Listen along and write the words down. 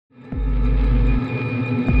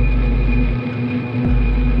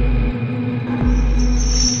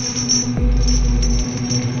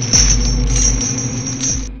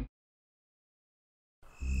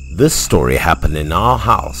This story happened in our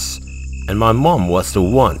house, and my mom was the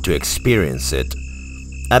one to experience it.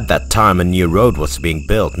 At that time, a new road was being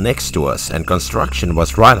built next to us and construction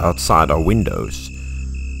was right outside our windows.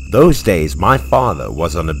 Those days my father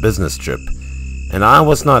was on a business trip and I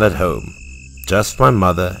was not at home, just my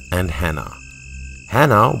mother and Hannah.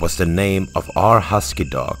 Hannah was the name of our husky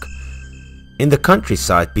dog. In the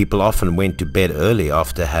countryside, people often went to bed early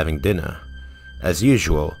after having dinner. As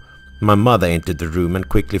usual, my mother entered the room and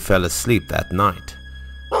quickly fell asleep that night.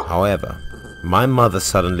 However, my mother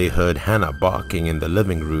suddenly heard Hannah barking in the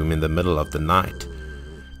living room in the middle of the night.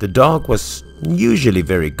 The dog was usually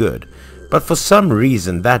very good, but for some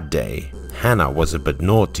reason that day, Hannah was a bit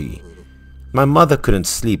naughty. My mother couldn't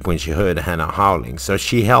sleep when she heard Hannah howling, so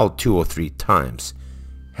she howled 2 or 3 times.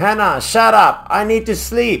 "Hannah, shut up! I need to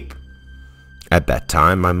sleep!" At that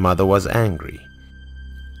time, my mother was angry.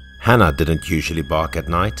 Hannah didn't usually bark at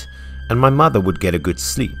night, and my mother would get a good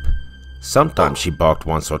sleep. Sometimes she barked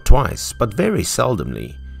once or twice, but very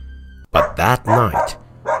seldomly. But that night,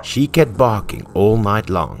 she kept barking all night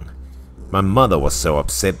long. My mother was so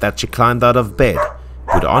upset that she climbed out of bed,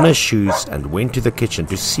 put on her shoes and went to the kitchen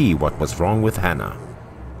to see what was wrong with Hannah.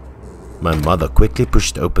 My mother quickly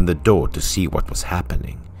pushed open the door to see what was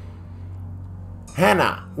happening.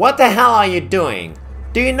 "Hannah, what the hell are you doing?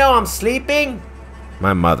 Do you know I'm sleeping?"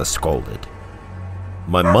 my mother scolded.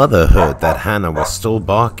 My mother heard that Hannah was still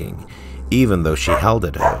barking, even though she held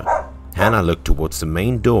at her. Hannah looked towards the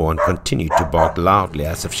main door and continued to bark loudly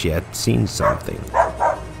as if she had seen something.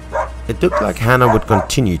 It looked like Hannah would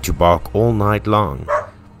continue to bark all night long.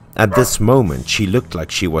 At this moment, she looked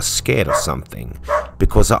like she was scared of something,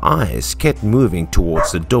 because her eyes kept moving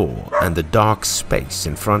towards the door and the dark space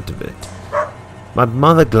in front of it. My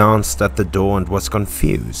mother glanced at the door and was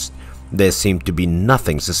confused. There seemed to be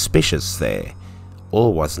nothing suspicious there.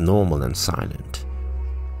 All was normal and silent.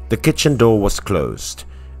 The kitchen door was closed.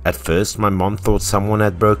 At first, my mom thought someone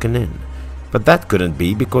had broken in, but that couldn't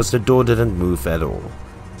be because the door didn't move at all.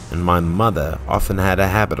 And my mother often had a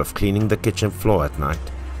habit of cleaning the kitchen floor at night.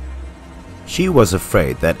 She was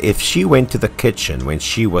afraid that if she went to the kitchen when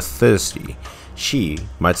she was thirsty, she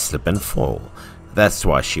might slip and fall. That's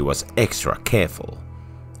why she was extra careful.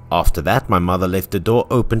 After that, my mother left the door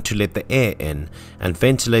open to let the air in and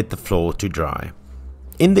ventilate the floor to dry.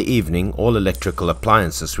 In the evening, all electrical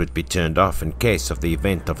appliances would be turned off in case of the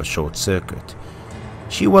event of a short circuit.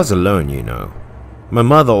 She was alone, you know. My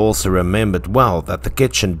mother also remembered well that the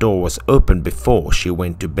kitchen door was open before she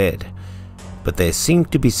went to bed, but there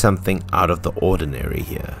seemed to be something out of the ordinary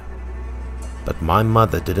here. But my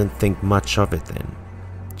mother didn't think much of it then.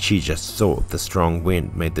 She just thought the strong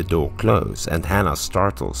wind made the door close and Hannah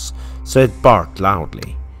startles, so it barked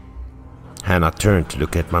loudly. Hannah turned to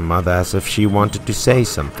look at my mother as if she wanted to say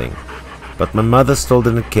something, but my mother still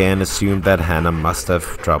didn't care and assumed that Hannah must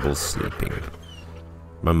have trouble sleeping.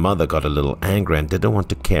 My mother got a little angry and didn't want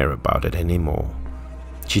to care about it anymore.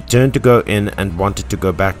 She turned to go in and wanted to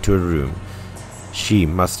go back to her room. She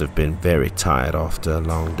must have been very tired after a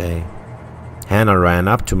long day. Hannah ran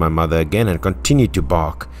up to my mother again and continued to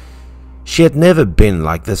bark. She had never been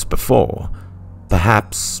like this before.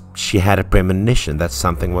 Perhaps she had a premonition that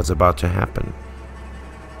something was about to happen.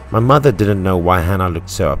 My mother didn't know why Hannah looked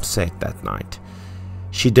so upset that night.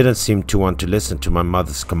 She didn't seem to want to listen to my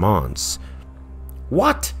mother's commands.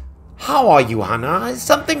 "What? How are you, Hannah? Is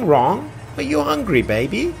something wrong? Are you hungry,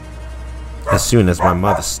 baby?" As soon as my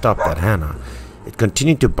mother stopped at Hannah, it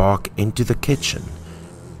continued to bark into the kitchen.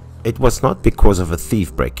 It was not because of a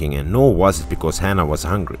thief breaking in, nor was it because Hannah was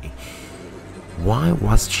hungry. Why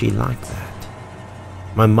was she like that?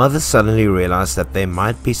 My mother suddenly realized that there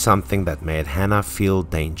might be something that made Hannah feel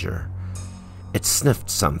danger. It sniffed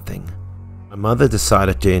something. My mother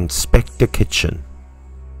decided to inspect the kitchen.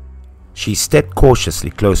 She stepped cautiously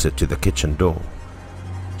closer to the kitchen door.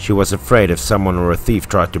 She was afraid if someone or a thief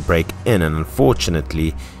tried to break in and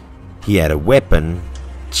unfortunately he had a weapon,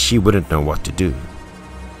 she wouldn't know what to do.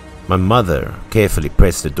 My mother carefully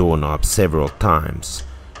pressed the doorknob several times.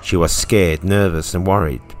 She was scared, nervous and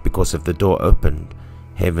worried because if the door opened,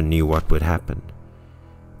 heaven knew what would happen.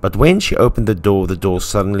 But when she opened the door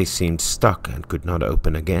suddenly seemed stuck and could not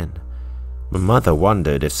open again. My mother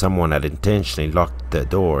wondered if someone had intentionally locked the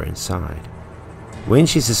door inside. When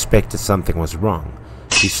she suspected something was wrong,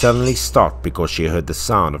 she suddenly stopped because she heard the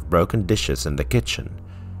sound of broken dishes in the kitchen.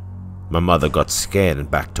 My mother got scared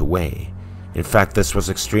and backed away. In fact, this was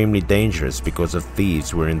extremely dangerous because if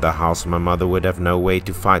thieves were in the house, my mother would have no way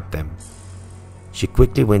to fight them. She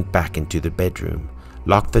quickly went back into the bedroom,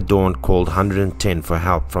 locked the door and called 110 for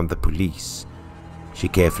help from the police. She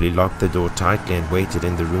carefully locked the door tightly and waited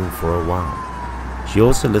in the room for a while. She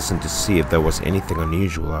also listened to see if there was anything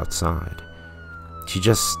unusual outside. She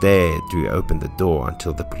just stared to open the door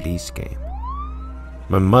until the police came.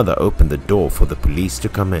 My mother opened the door for the police to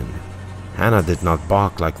come in. Hannah did not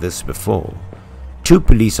bark like this before. 2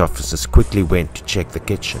 police officers quickly went to check the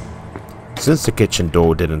kitchen. Since the kitchen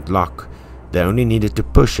door didn't lock, they only needed to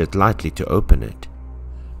push it lightly to open it.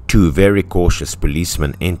 2 very cautious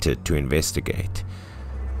policemen entered to investigate.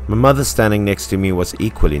 My mother standing next to me was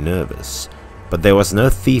equally nervous, but there was no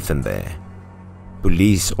thief in there.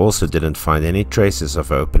 Police also didn't find any traces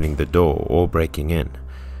of opening the door or breaking in.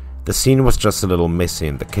 The scene was just a little messy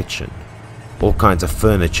in the kitchen. All kinds of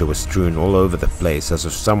furniture was strewn all over the place as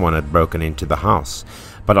if someone had broken into the house,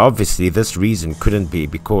 but obviously this reason couldn't be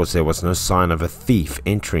because there was no sign of a thief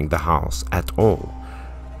entering the house at all.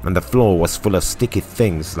 And the floor was full of sticky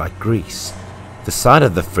things like grease. The side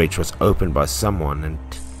of the fridge was opened by someone and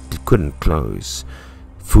it couldn't close.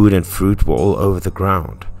 Food and fruit were all over the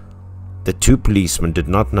ground. The 2 policemen did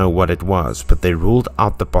not know what it was, but they ruled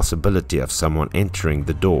out the possibility of someone entering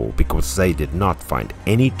the door because they did not find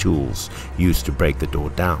any tools used to break the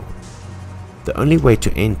door down. The only way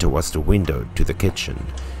to enter was the window to the kitchen,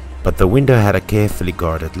 but the window had a carefully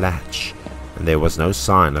guarded latch, and there was no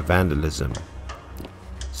sign of vandalism.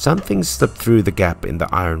 Something slipped through the gap in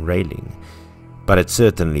the iron railing, but it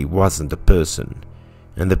certainly wasn't a person,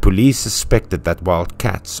 and the police suspected that wild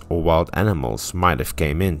cats or wild animals might have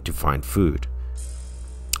came in to find food.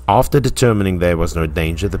 After determining there was no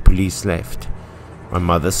danger, the police left. My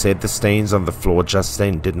mother said the stains on the floor just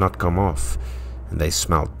then did not come off, and they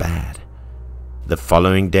smelled bad. The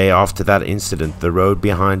following day after that incident, the road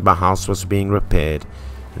behind my house was being repaired,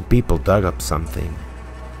 and people dug up something.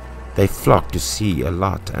 They flocked to see a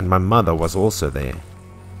lot, and my mother was also there.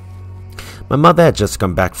 My mother had just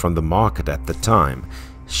come back from the market at the time.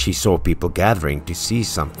 She saw people gathering to see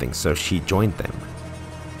something, so she joined them.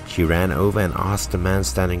 She ran over and asked the man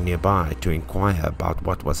standing nearby to inquire about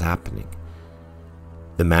what was happening.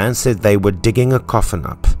 The man said they were digging a coffin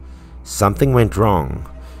up. Something went wrong,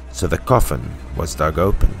 so the coffin was dug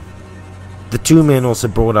open. The 2 men also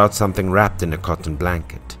brought out something wrapped in a cotton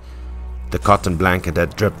blanket. The cotton blanket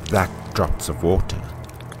had dripped black drops of water.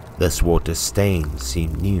 This water's stain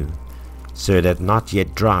seemed new, so it had not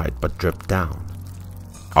yet dried but dripped down.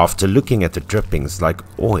 After looking at the drippings like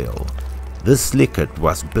oil, this liquid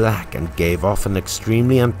was black and gave off an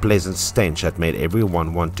extremely unpleasant stench that made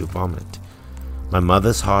everyone want to vomit. My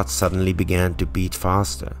mother's heart suddenly began to beat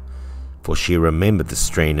faster, for she remembered the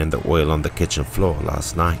stain and the oil on the kitchen floor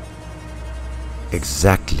last night.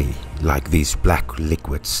 Exactly like these black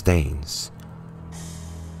liquid stains.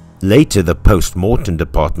 Later, the post-mortem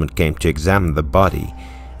department came to examine the body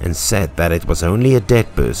and said that it was only a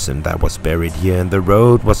dead person that was buried here and the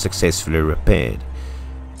road was successfully repaired.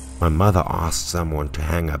 My mother asked someone to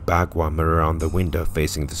hang a bagua mirror on the window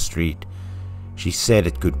facing the street. She said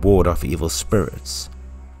it could ward off evil spirits.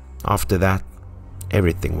 After that,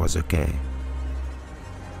 everything was okay.